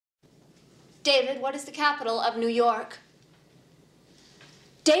David, what is the capital of New York?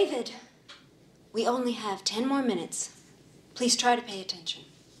 David, we only have 10 more minutes. Please try to pay attention.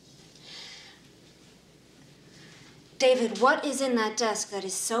 David, what is in that desk that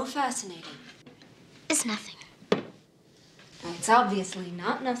is so fascinating? It's nothing. It's obviously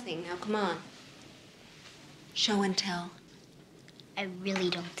not nothing. Now, come on. Show and tell. I really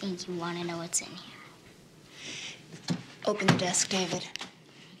don't think you want to know what's in here. Open the desk, David.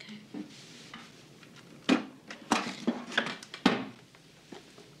 Okay.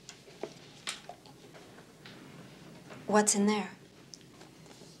 What's in there?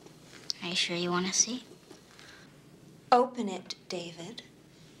 Are you sure you want to see? Open it, David.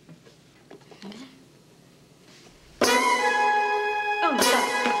 Okay. Oh, my God.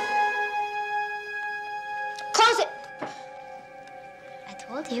 Close it! I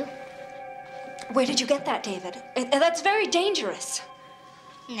told you. Where did you get that, David? That's very dangerous.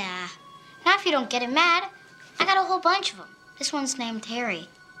 Nah. Not if you don't get it mad. I got a whole bunch of them. This one's named Harry.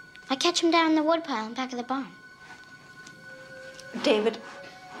 I catch him down in the woodpile in back of the barn. David,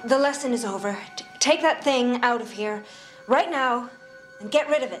 the lesson is over. Take that thing out of here right now and get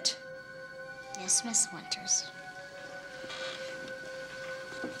rid of it. Yes, Miss Winters.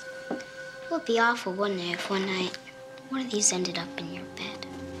 It would be awful, wouldn't it, if one night one of these ended up in your bed?